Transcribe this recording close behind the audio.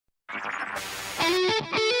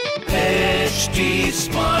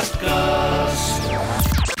Smartcast.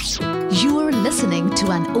 You are listening to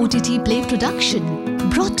an OTTplay production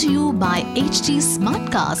brought to you by HT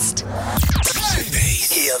Smartcast.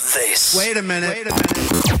 Hear this. Wait a minute.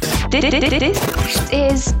 This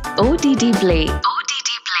is OTTplay.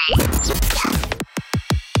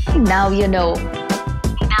 Now you know.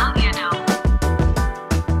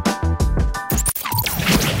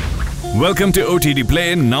 Welcome to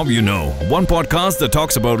OTTplay Now You Know, one podcast that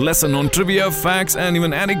talks about lesser-known trivia, facts, and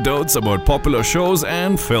even anecdotes about popular shows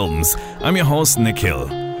and films. I'm your host, Nikhil.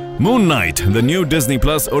 Moon Knight, the new Disney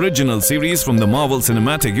Plus original series from the Marvel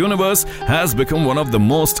Cinematic Universe, has become one of the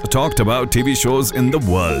most talked about TV shows in the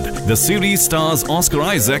world. The series stars Oscar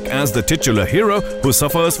Issac as the titular hero who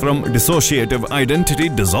suffers from dissociative identity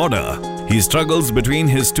disorder. He struggles between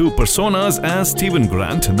his two personas as Stephen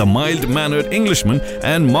Grant, the mild-mannered Englishman,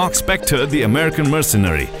 and Marc Spector, the American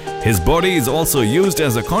mercenary. His body is also used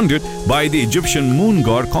as a conduit by the Egyptian Moon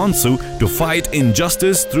God Khonsu to fight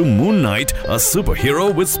injustice through Moon Knight, a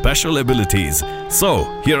superhero with special abilities.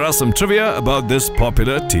 So, here are some trivia about this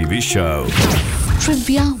popular TV show.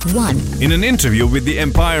 Trivia 1. In an interview with the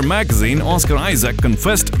Empire magazine, Oscar Issac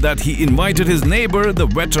confessed that he invited his neighbor, the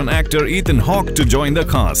veteran actor Ethan Hawke, to join the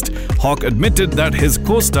cast. Hawke admitted that his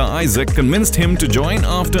co-star Issac convinced him to join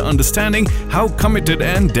after understanding how committed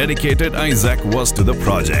and dedicated Issac was to the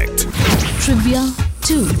project. Trivia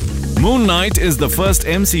 2. Moon Knight is the first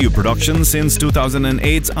MCU production since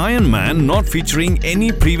 2008's Iron Man not featuring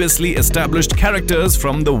any previously established characters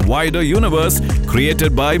from the wider universe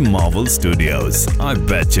created by Marvel Studios. I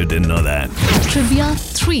bet you didn't know that. Trivia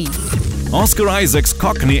 3. Oscar Isac's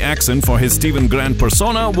cockney accent for his Stephen Grant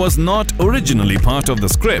persona was not originally part of the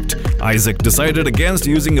script. Issac decided against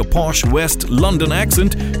using a posh West London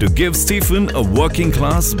accent to give Stephen a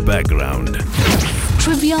working-class background.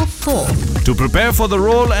 Trivia 4. To prepare for the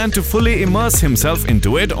role and to fully immerse himself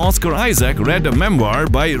into it, Oscar Issac read a memoir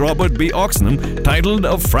by Robert B. Oxnam titled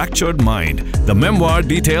A Fractured Mind. The memoir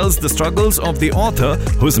details the struggles of the author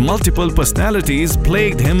whose multiple personalities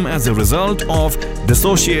plagued him as a result of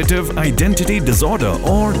Dissociative Identity Disorder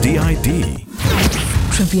or DID.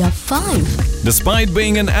 Trivia 5. Despite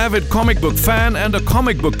being an avid comic book fan and a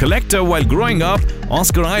comic book collector while growing up,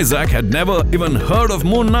 Oscar Issac had never even heard of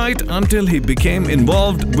Moon Knight until he became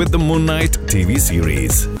involved with the Moon Knight TV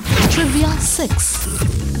series. Trivia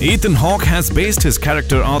 6. Ethan Hawke has based his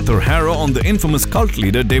character Arthur Harrow on the infamous cult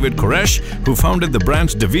leader David Koresh, who founded the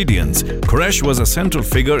Branch Davidians. Koresh was a central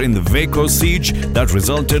figure in the Waco siege that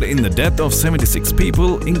resulted in the death of 76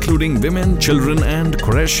 people, including women, children, and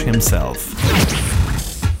Koresh himself.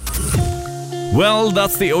 Well,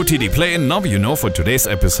 that's the OTTplay Now You Know for today's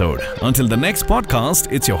episode. Until the next podcast,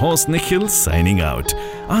 it's your host Nikhil signing out.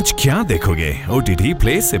 Aaj kya dekhoge?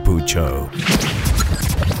 OTTplay se poocho.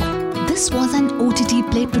 This was an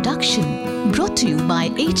OTTplay production brought to you by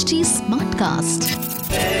HT Smartcast.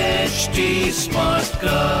 HT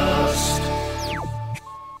Smartcast.